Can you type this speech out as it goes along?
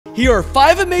Here are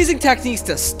 5 amazing techniques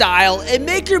to style and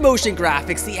make your motion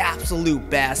graphics the absolute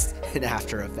best in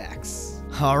After Effects.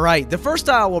 Alright, the first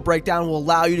style we'll break down will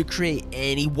allow you to create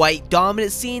any white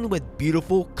dominant scene with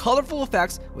beautiful, colorful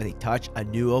effects with a touch of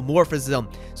neomorphism.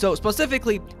 So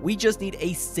specifically, we just need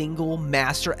a single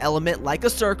master element like a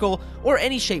circle or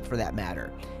any shape for that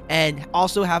matter, and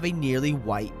also have a nearly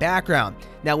white background.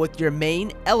 Now with your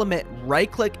main element,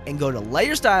 right click and go to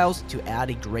Layer Styles to add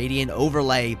a gradient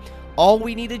overlay. All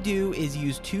we need to do is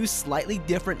use 2 slightly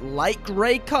different light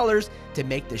gray colors to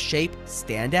make the shape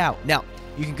stand out. Now,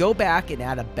 you can go back and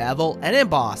add a bevel and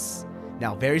emboss.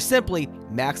 Now, very simply,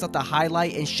 max out the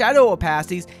highlight and shadow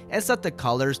opacities and set the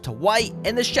colors to white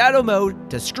and the shadow mode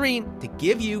to screen to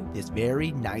give you this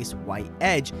very nice white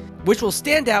edge, which will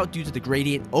stand out due to the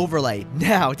gradient overlay.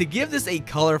 Now, to give this a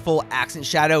colorful accent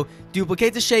shadow,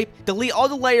 duplicate the shape, delete all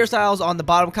the layer styles on the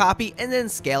bottom copy, and then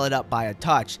scale it up by a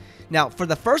touch. Now, for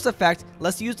the first effect,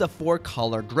 let's use the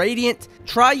 4-color gradient.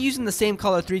 Try using the same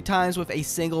color 3 times with a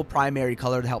single primary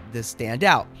color to help this stand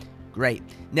out. Great.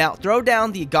 Now, throw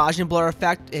down the Gaussian blur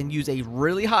effect and use a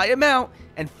really high amount.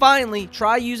 And finally,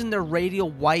 try using the radial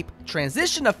wipe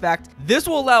transition effect. This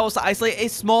will allow us to isolate a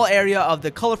small area of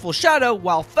the colorful shadow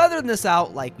while feathering this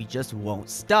out like we just won't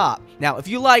stop. Now, if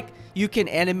you like, you can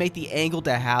animate the angle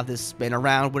to have this spin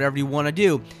around, whatever you want to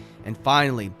do. And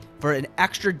finally, for an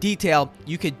extra detail,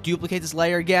 you could duplicate this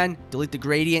layer again, delete the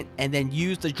gradient, and then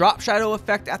use the drop shadow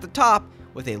effect at the top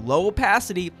with a low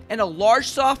opacity and a large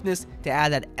softness to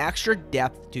add that extra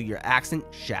depth to your accent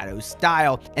shadow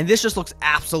style. And this just looks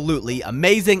absolutely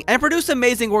amazing, and produce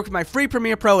amazing work with my free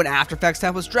Premiere Pro and After Effects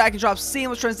templates, drag and drop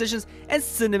seamless transitions, and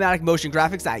cinematic motion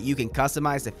graphics that you can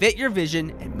customize to fit your vision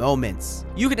and moments.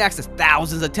 You can access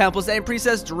thousands of templates and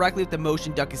presets directly with the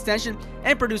Motion Duck extension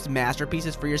and produce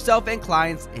masterpieces for yourself and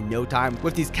clients in no time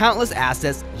with these countless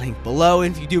assets linked below.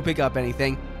 And if you do pick up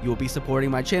anything, you will be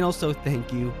supporting my channel, so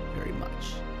thank you very much.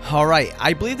 Alright,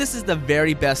 I believe this is the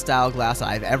very best style glass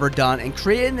I've ever done, and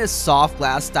creating this soft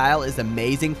glass style is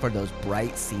amazing for those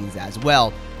bright scenes as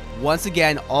well. Once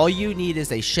again, all you need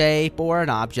is a shape or an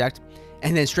object,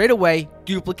 and then straight away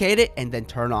duplicate it and then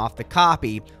turn off the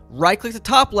copy. Right click the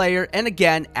top layer and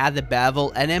again add the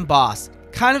bevel and emboss.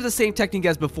 Kind of the same technique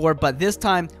as before, but this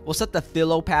time we'll set the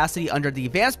fill opacity under the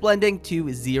advanced blending to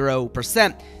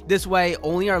 0%. This way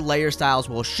only our layer styles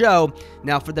will show.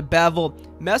 Now for the bevel,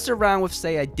 mess around with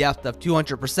say a depth of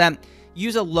 200%,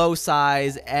 use a low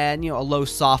size and a low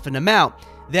soften amount.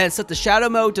 Then set the shadow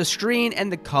mode to screen and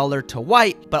the color to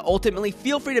white, but ultimately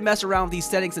feel free to mess around with these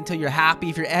settings until you're happy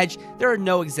with your edge. There are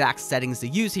no exact settings to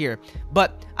use here,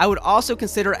 but I would also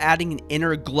consider adding an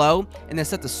inner glow and then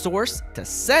set the source to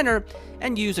center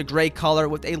and use a gray color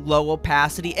with a low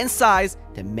opacity and size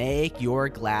to make your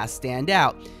glass stand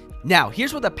out. Now,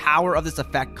 here's where the power of this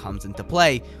effect comes into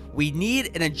play. We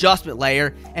need an adjustment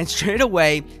layer, and straight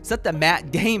away set the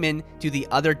Matt Damon to the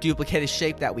other duplicated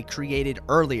shape that we created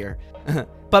earlier.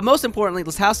 But most importantly,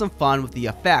 let's have some fun with the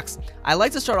effects. I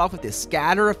like to start off with this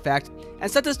scatter effect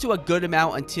and set this to a good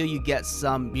amount until you get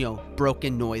some,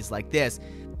 broken noise like this.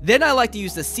 Then I like to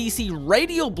use the CC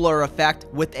radial blur effect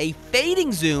with a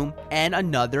fading zoom and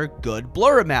another good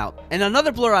blur amount. And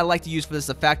another blur I like to use for this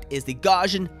effect is the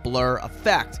Gaussian blur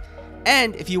effect.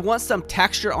 And if you want some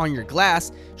texture on your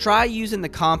glass, try using the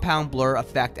compound blur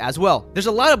effect as well. There's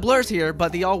a lot of blurs here,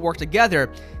 but they all work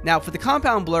together. Now for the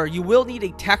compound blur, you will need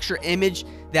a texture image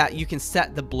that you can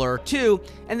set the blur to,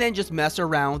 and then just mess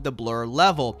around with the blur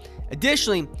level.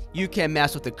 Additionally, you can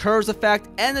mess with the curves effect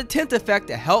and the tint effect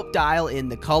to help dial in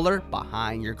the color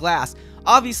behind your glass.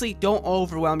 Obviously, don't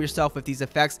overwhelm yourself with these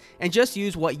effects and just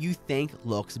use what you think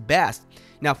looks best.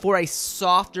 Now for a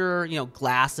softer,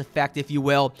 glass effect, if you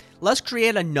will, let's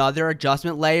create another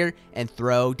adjustment layer and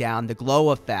throw down the glow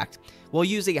effect. We'll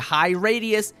use a high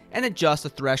radius and adjust the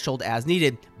threshold as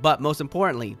needed, but most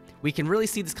importantly, we can really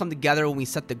see this come together when we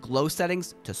set the glow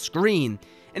settings to screen.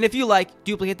 And if you like,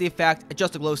 duplicate the effect,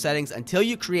 adjust the glow settings until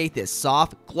you create this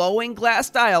soft, glowing glass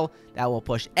style that will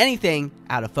push anything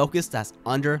out of focus that's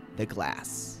under the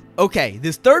glass. Okay,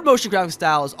 this third motion graphic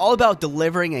style is all about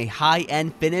delivering a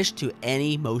high-end finish to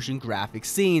any motion graphic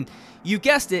scene. You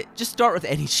guessed it, just start with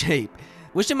any shape.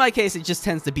 Which in my case, it just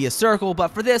tends to be a circle, but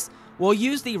for this, we'll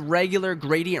use the regular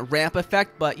gradient ramp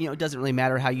effect, but it doesn't really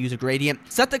matter how you use a gradient.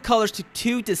 Set the colors to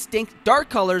 2 distinct dark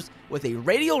colors with a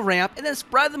radial ramp and then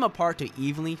spread them apart to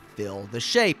evenly fill the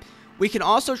shape. We can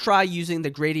also try using the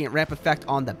gradient ramp effect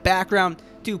on the background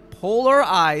to pull our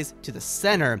eyes to the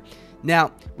center.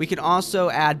 Now, we can also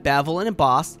add bevel and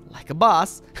emboss, like a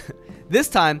boss. This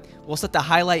time, we'll set the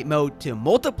highlight mode to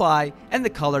multiply and the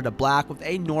color to black with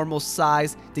a normal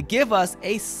size to give us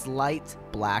a slight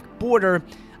black border.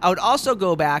 I would also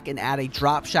go back and add a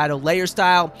drop shadow layer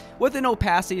style with an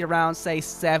opacity around, say,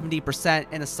 70%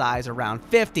 and a size around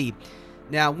 50.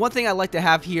 Now, one thing I like to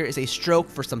have here is a stroke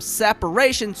for some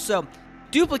separation, so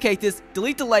duplicate this,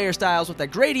 delete the layer styles with a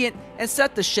gradient, and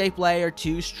set the shape layer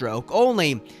to stroke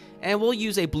only. And we'll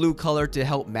use a blue color to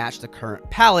help match the current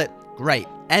palette. Great.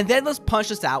 And then let's punch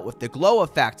this out with the glow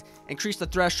effect. Increase the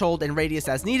threshold and radius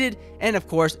as needed, and of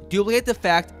course, duplicate the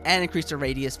effect and increase the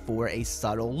radius for a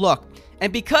subtle look.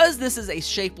 And because this is a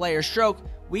shape layer stroke,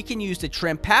 we can use the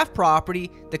trim path property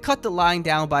to cut the line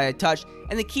down by a touch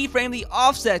and the keyframe the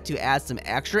offset to add some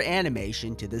extra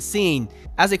animation to the scene.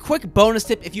 As a quick bonus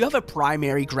tip, if you have a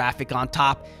primary graphic on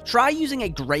top, try using a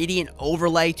gradient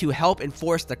overlay to help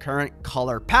enforce the current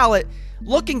color palette.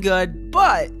 Looking good,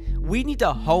 but we need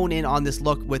to hone in on this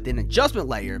look with an adjustment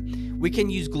layer. We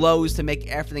can use glows to make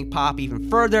everything pop even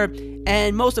further,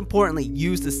 and most importantly,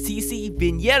 use the CC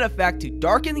vignette effect to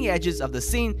darken the edges of the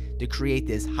scene to create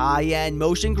this high-end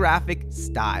motion graphic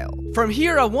style. From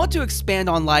here, I want to expand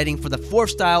on lighting for the fourth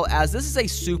style, as this is a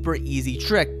super easy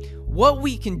trick. What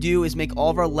we can do is make all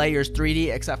of our layers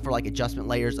 3D, except for like adjustment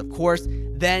layers, of course,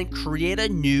 then create a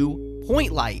new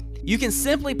point light. You can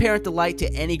simply parent the light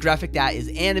to any graphic that is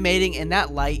animating, and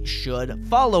that light should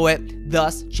follow it,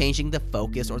 thus changing the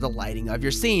focus or the lighting of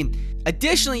your scene.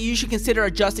 Additionally, you should consider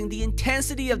adjusting the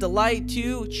intensity of the light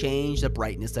to change the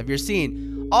brightness of your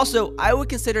scene. Also, I would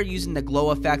consider using the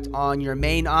glow effect on your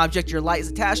main object your light is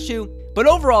attached to, but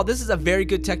overall, this is a very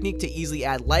good technique to easily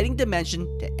add lighting dimension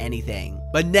to anything.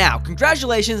 But now,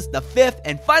 congratulations, the fifth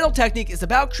and final technique is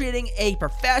about creating a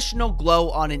professional glow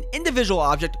on an individual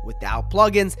object without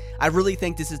plugins. I really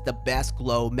think this is the best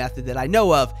glow method that I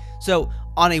know of. So,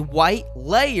 on a white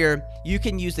layer, you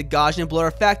can use the Gaussian blur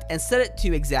effect and set it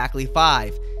to exactly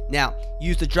 5. Now,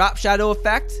 use the drop shadow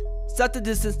effect, set the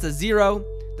distance to 0,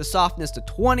 the softness to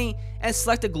 20, and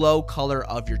select a glow color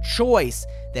of your choice.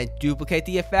 Then duplicate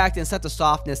the effect and set the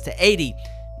softness to 80.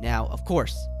 Now, of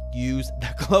course, use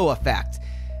the glow effect.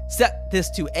 Set this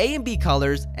to A and B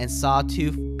colors and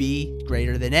sawtooth B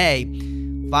greater than A.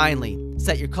 Finally,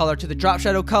 set your color to the drop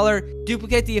shadow color,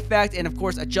 duplicate the effect, and of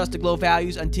course adjust the glow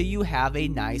values until you have a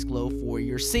nice glow for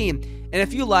your scene. And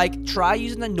if you like, try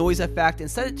using the noise effect and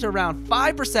set it to around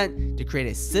 5% to create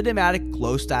a cinematic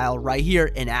glow style right here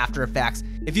in After Effects.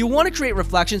 If you want to create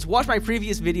reflections, watch my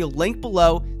previous video linked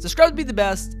below, subscribe to be the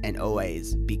best, and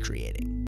always be creating.